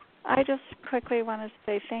 I just quickly want to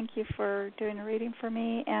say thank you for doing a reading for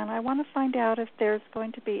me, and I want to find out if there's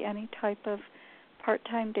going to be any type of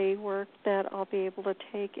part-time day work that I'll be able to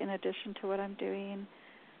take in addition to what I'm doing.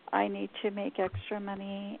 I need to make extra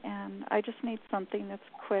money, and I just need something that's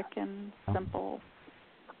quick and simple.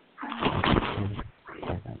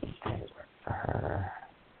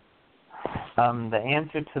 The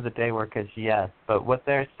answer to the day work is yes, but what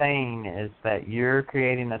they're saying is that you're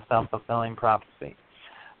creating a self-fulfilling prophecy.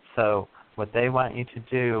 So what they want you to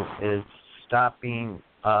do is stop feeling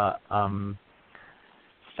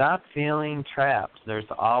trapped. There's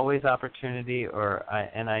always opportunity,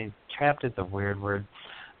 trapped is a weird word.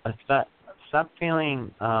 Stop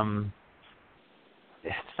feeling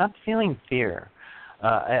fear.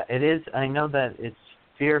 It is. I know that it's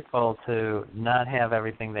fearful to not have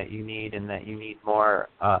everything that you need and that you need more.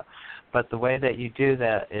 But the way that you do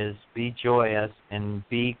that is be joyous and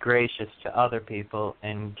be gracious to other people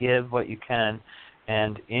and give what you can.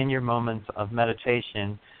 And in your moments of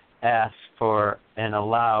meditation, ask for and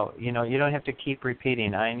allow. You don't have to keep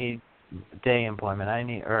repeating, I need day employment, I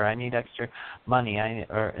need extra money,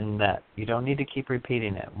 and that. You don't need to keep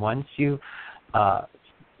repeating it. Once you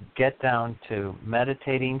get down to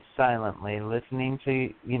meditating silently, listening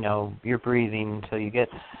to, your breathing until you get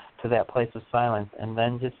to that place of silence, and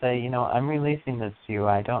then just say, I'm releasing this to you.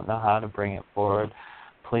 I don't know how to bring it forward.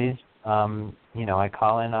 Please, I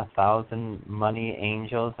call in 1,000 money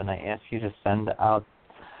angels, and I ask you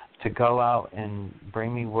to go out and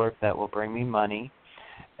bring me work that will bring me money.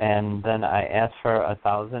 And then I ask for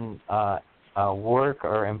 1,000 work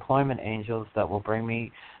or employment angels that will bring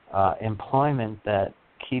me employment that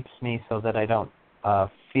keeps me so that I don't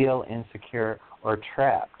feel insecure or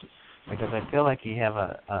trapped. Because I feel like you have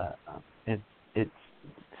it's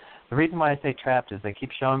the reason why I say trapped is they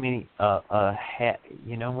keep showing me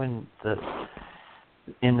when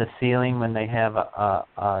in the ceiling when they have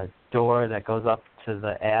a door that goes up to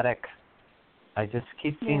the attic. I just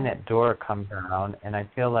keep seeing that door come down, and I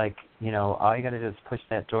feel like all you got to do is push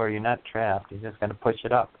that door. You're not trapped. You're just going to push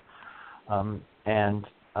it up, and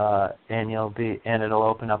it'll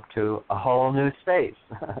open up to a whole new space.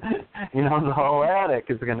 The whole attic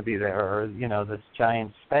is going to be there, or this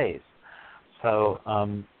giant space. So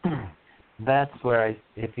that's where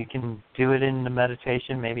if you can do it in the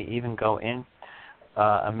meditation, maybe even go in.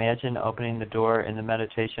 Imagine opening the door in the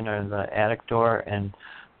meditation or the attic door, and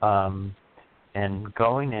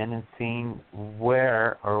going in and seeing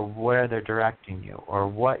where they're directing you, or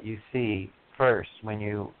what you see first when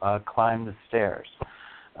you climb the stairs,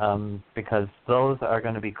 because those are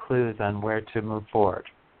going to be clues on where to move forward.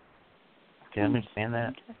 Do you understand that?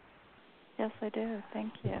 Okay. Yes, I do.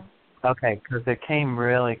 Thank you. Okay, because it came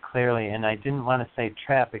really clearly, and I didn't want to say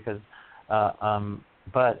trap because,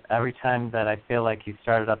 but every time that I feel like you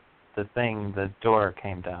started up the thing, the door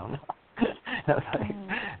came down.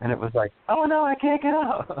 And it was like, oh no, I can't get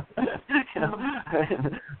out. You know?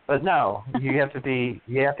 But no, you have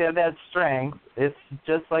to have that strength. It's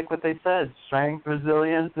just like what they said: strength,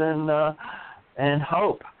 resilience, and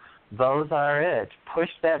hope. Those are it. Push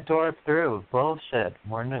that door through. Bullshit.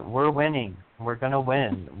 We're winning. We're gonna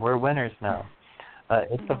win. We're winners now.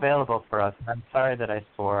 It's available for us. I'm sorry that I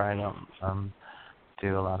swore. I don't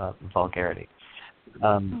do a lot of vulgarity.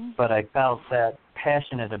 But I felt that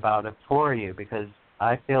passionate about it for you because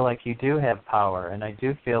I feel like you do have power, and I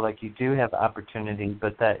do feel like you do have opportunity,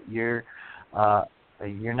 but that you're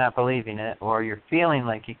not believing it, or you're feeling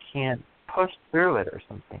like you can't push through it or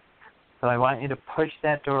something. So I want you to push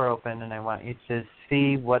that door open, and I want you to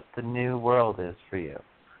see what the new world is for you,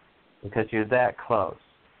 because you're that close.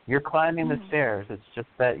 You're climbing the stairs. It's just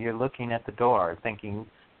that you're looking at the door thinking,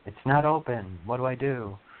 it's not open. What do I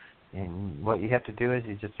do? And what you have to do is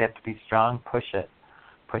you just have to be strong, push it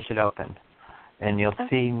open, and you'll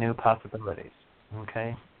see new possibilities.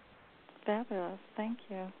 Okay? Fabulous. Thank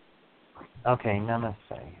you. Okay,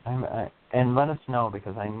 namaste. And let us know,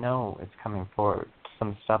 because I know it's coming forward.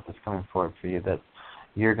 Some stuff is coming forward for you that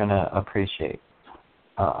you're going to appreciate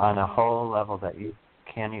on a whole level that you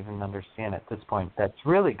can't even understand at this point. That's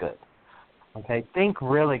really good. Okay? Think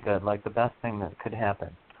really good, like the best thing that could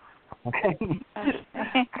happen. Okay.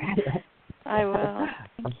 I will.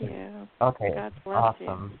 Thank you. Okay. God bless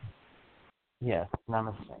awesome. you. Yes.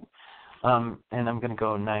 Namaste. And I'm going to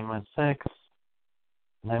go 916.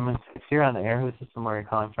 916. You're on the air. Who's this and where are you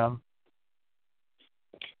calling from?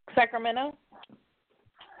 Sacramento.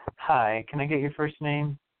 Hi. Can I get your first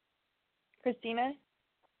name? Christina.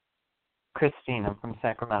 Christina from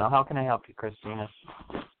Sacramento. How can I help you, Christina?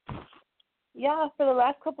 Yeah, for the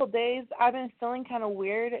last couple of days, I've been feeling kind of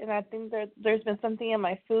weird, and I think there's been something in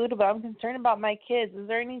my food, but I'm concerned about my kids. Is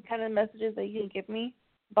there any kind of messages that you can give me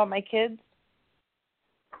about my kids?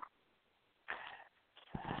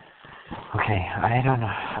 Okay, I don't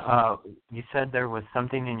know. You said there was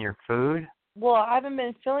something in your food? Well, I haven't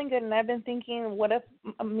been feeling good, and I've been thinking, what if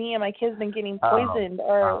me and my kids been getting poisoned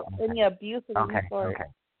or any abuse of any sort? Okay.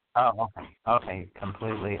 Oh, okay,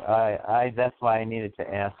 completely. I that's why I needed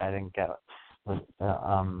to ask. I didn't get it.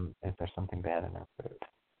 Is there something bad in our food?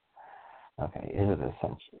 Okay, is it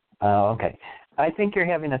Ascension? Okay. I think you're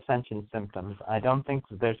having Ascension symptoms. I don't think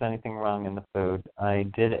there's anything wrong in the food. I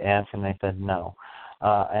did ask, and they said no.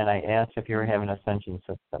 And I asked if you were having Ascension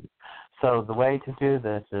symptoms. So the way to do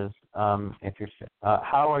this is, if you're,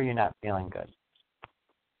 how are you not feeling good?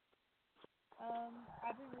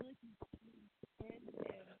 I've been really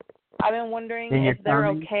confused. I've been wondering if they're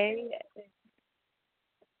okay.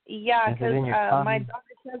 Yeah, because my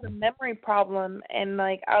doctor has a memory problem, and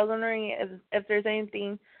like I was wondering if there's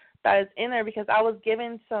anything that is in there, because I was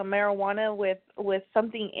given some marijuana with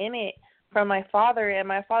something in it from my father, and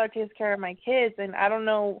my father takes care of my kids, and I don't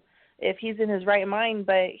know if he's in his right mind,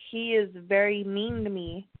 but he is very mean to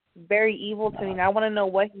me, very evil to me, and I want to know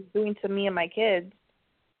what he's doing to me and my kids.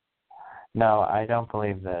 No, I don't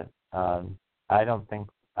believe that. I don't think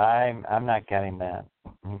I'm not getting that.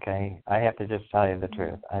 Okay, I have to just tell you the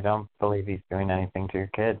truth. I don't believe he's doing anything to your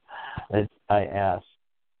kids. I asked.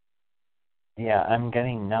 Yeah, I'm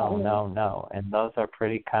getting no, and those are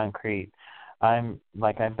pretty concrete. I've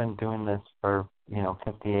been doing this for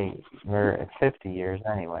 50 years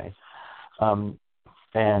anyway,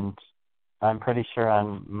 and I'm pretty sure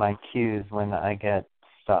on my cues when I get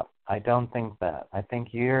stuff. I don't think that. I think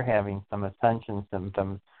you're having some Ascension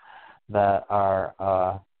symptoms that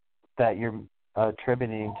are that you're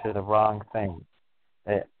attributing to the wrong thing.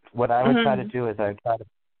 What I would try to do is I would try to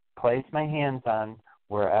place my hands on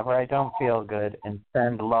wherever I don't feel good and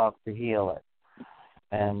send love to heal it.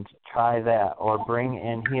 And try that, or bring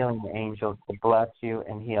in healing angels to bless you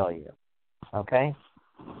and heal you. Okay?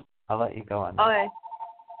 I'll let you go on. Okay.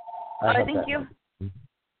 Thank you.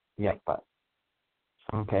 Yeah, but.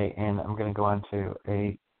 Okay, and I'm going to go on to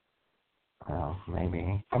 8. Oh,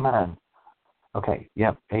 maybe. Come on. Okay,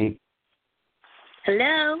 yep, 8.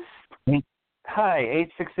 Hello. 8. Hi,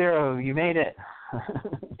 860. You made it.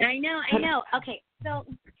 I know. Okay, so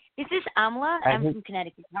this is Amla. I'm from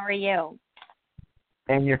Connecticut. How are you?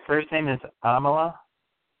 And your first name is Amala?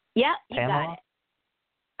 Yeah, you Pamela? got it.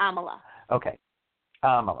 Amala. Okay.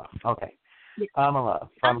 Amala. Okay. Yeah. Amala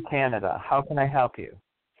from Canada. How can I help you?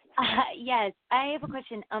 Yes, I have a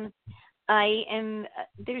question. I am.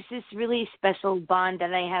 There's this really special bond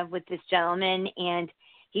that I have with this gentleman, and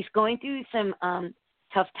he's going through some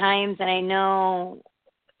tough times, and I know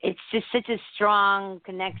it's just such a strong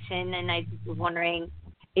connection. And I was wondering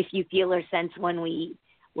if you feel or sense when we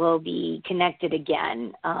will be connected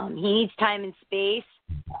again. He needs time and space.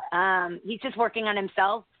 He's just working on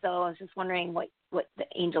himself, so I was just wondering what the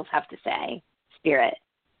angels have to say, Spirit.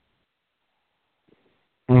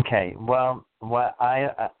 Okay, well, what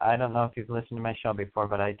I don't know if you've listened to my show before,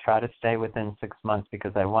 but I try to stay within 6 months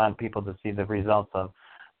because I want people to see the results of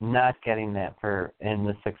not getting that in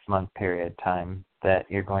the 6 month period time that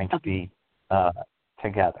you're going to be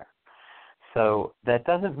together. So that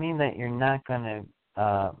doesn't mean that you're not going to.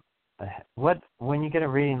 When you get a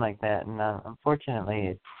reading like that, and unfortunately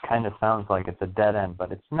it kind of sounds like it's a dead end,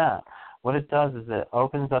 but it's not. What it does is it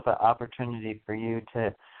opens up an opportunity for you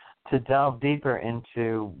to delve deeper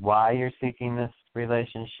into why you're seeking this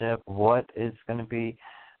relationship, what is going to be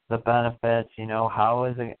the benefits, how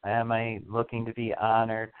am I looking to be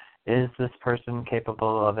honored, is this person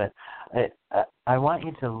capable of it? I want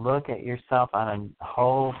you to look at yourself on a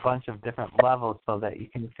whole bunch of different levels so that you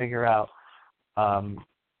can figure out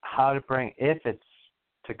how to bring, if it's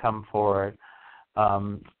to come forward.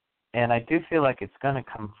 And I do feel like it's going to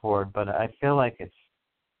come forward, but I feel like it's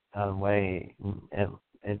a way,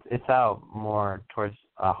 it's out more towards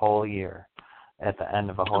a whole year, at the end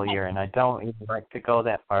of a whole year. And I don't even like to go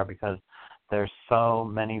that far because there's so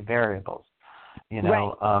many variables,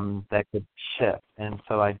 that could shift. And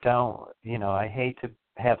so I don't, I hate to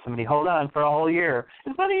have somebody hold on for a whole year.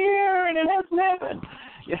 It's been a year and it hasn't happened,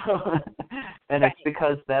 And it's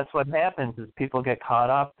because that's what happens is people get caught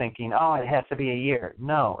up thinking, oh, it has to be a year.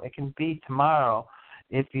 No, it can be tomorrow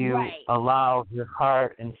if you allow your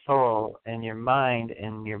heart and soul and your mind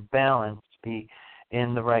and your balance to be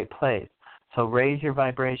in the right place. So raise your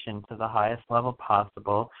vibration to the highest level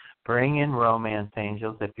possible. Bring in romance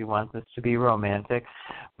angels if you want this to be romantic.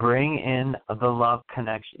 Bring in the love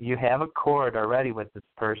connection. You have a cord already with this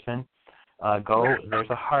person. There's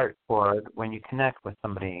a heart cord when you connect with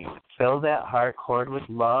somebody. Fill that heart cord with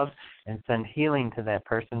love and send healing to that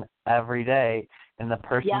person every day, and the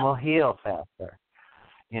person will heal faster.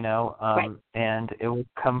 And it will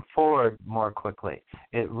come forward more quickly.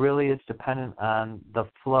 It really is dependent on the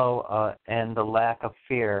flow and the lack of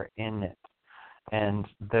fear in it. And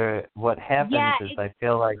what happens is I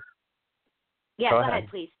feel like... Yeah, go ahead,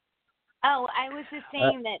 please. Oh, I was just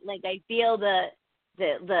saying that, I feel the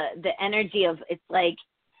energy of, it's like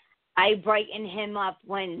I brighten him up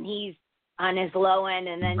when he's on his low end,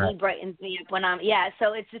 and then he brightens me up when I'm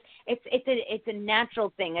so it's just it's a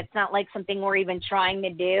natural thing. It's not like something we're even trying to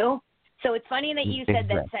do. So it's funny that you said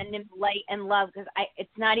that, send him light and love, because it's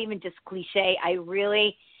not even just cliche. I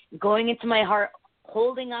really going into my heart,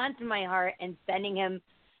 holding on to my heart, and sending him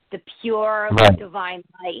the pure divine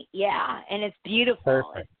light. And it's beautiful.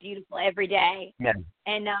 Perfect. It's beautiful every day.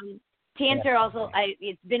 And to answer also,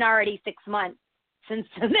 it's been already 6 months since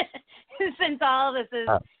since all this is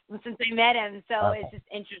since I met him. So it's just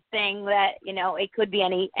interesting that it could be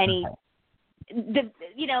any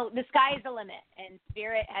the sky is the limit, and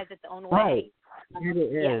spirit has its own way. It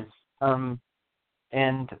is.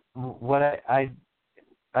 And what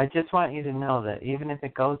I just want you to know that even if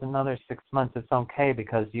it goes another 6 months, it's okay,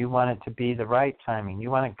 because you want it to be the right timing.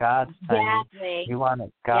 You want it God's timing. Exactly. You want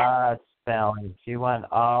it God's balance. You want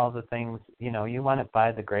all the things, you want it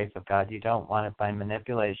by the grace of God. You don't want it by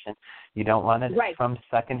manipulation. You don't want it from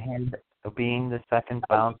secondhand, being the second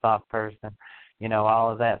bounce off person,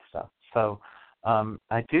 all of that stuff. So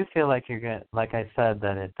I do feel like you're going to, like I said,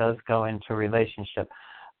 that it does go into relationship.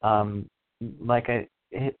 I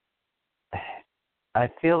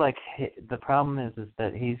feel like the problem is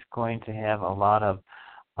that he's going to have a lot of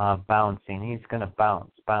bouncing. He's going to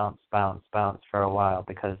bounce for a while,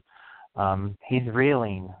 because he's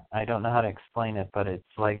reeling. I don't know how to explain it, but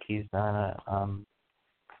it's like he's on a,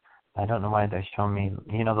 I don't know why they're showing me,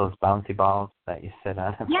 those bouncy balls that you sit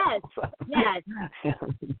on. Yes.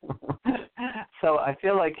 So I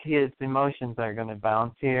feel like his emotions are going to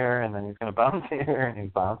bounce here, and then he's going to bounce here, and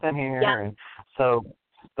he's bouncing here. And so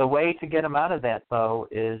the way to get him out of that, though,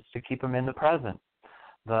 is to keep him in the present.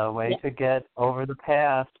 The way to get over the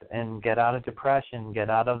past and get out of depression, get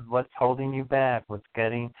out of what's holding you back, what's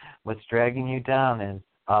dragging you down, is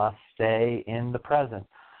stay in the present.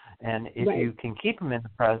 And if you can keep him in the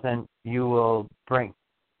present, you will bring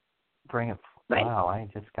it. Wow, I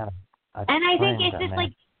just got. And I think it's just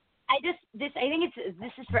like, I think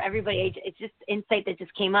this is for everybody. It's just insight that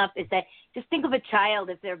just came up, is that just think of a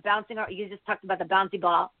child. If they're bouncing, you just talked about the bouncy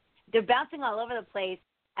ball. They're bouncing all over the place.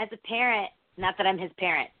 as a parent, not that I'm his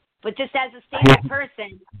parent, but just as a standard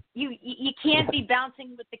person, you can't be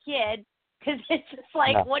bouncing with the kid because it's just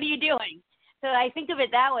like, what are you doing? So I think of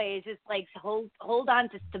it that way. It's just like hold on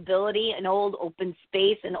to stability and hold open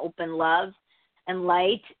space and open love and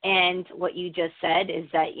light. And what you just said is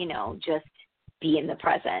that, just be in the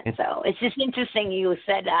present. So it's just interesting you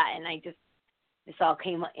said that, and this all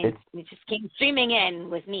came in, it just came streaming in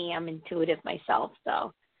with me. I'm intuitive myself,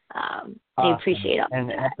 so I appreciate it.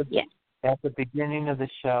 And at the beginning of the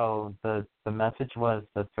show, the message was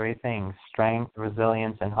the three things: strength,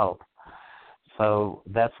 resilience, and hope. So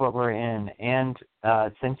that's what we're in. And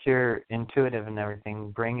since you're intuitive and everything,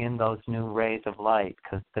 bring in those new rays of light,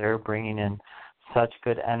 because they're bringing in such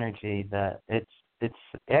good energy that it's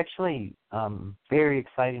actually very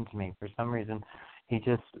exciting to me. For some reason, he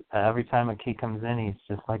just, every time a key comes in,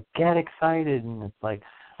 he's just like, get excited. And it's like,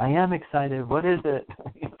 I am excited. What is it?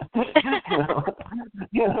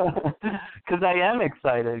 Because I am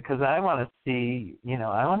excited, because I want to see,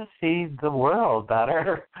 the world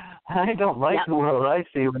better. I don't like the world I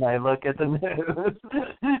see when I look at the news.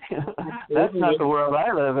 That's not the world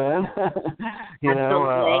I live in.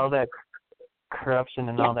 All that corruption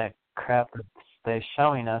and all that crap that they're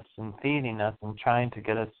showing us and feeding us and trying to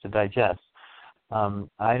get us to digest.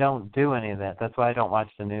 I don't do any of that. That's why I don't watch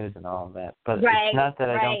the news and all of that. But it's not that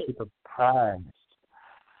I don't keep apprised.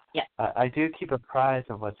 Yeah. I do keep apprised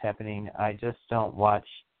of what's happening. I just don't watch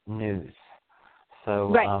news.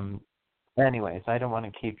 So, anyways, I don't want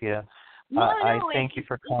to keep you. I thank you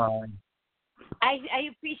for calling. I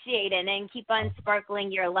appreciate it, and keep on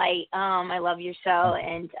sparkling your light. I love your show,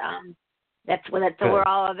 and that's what we're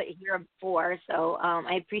all here for. So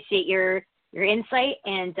I appreciate your insight,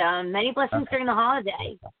 and many blessings during the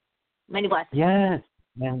holiday. Many blessings. Yes,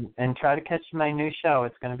 and try to catch my new show.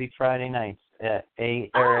 It's going to be Friday nights at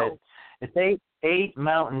 8. It's 8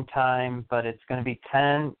 Mountain Time, but it's going to be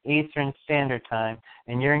 10 Eastern Standard Time,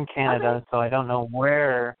 and you're in Canada, so I don't know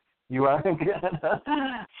where you are in Canada.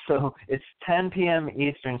 So it's 10 p.m.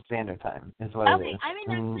 Eastern Standard Time is what it is. I'm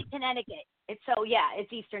in actually Connecticut.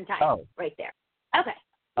 It's Eastern Time right there. Okay.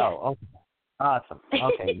 Oh, okay. Awesome.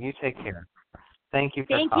 Okay, you take care. Thank you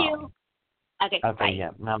for calling. Thank you. Okay, bye.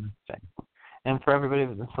 Namaste. And for everybody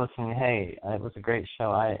that's listening, hey, it was a great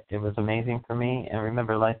show. It was amazing for me. And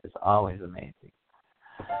remember, life is always amazing.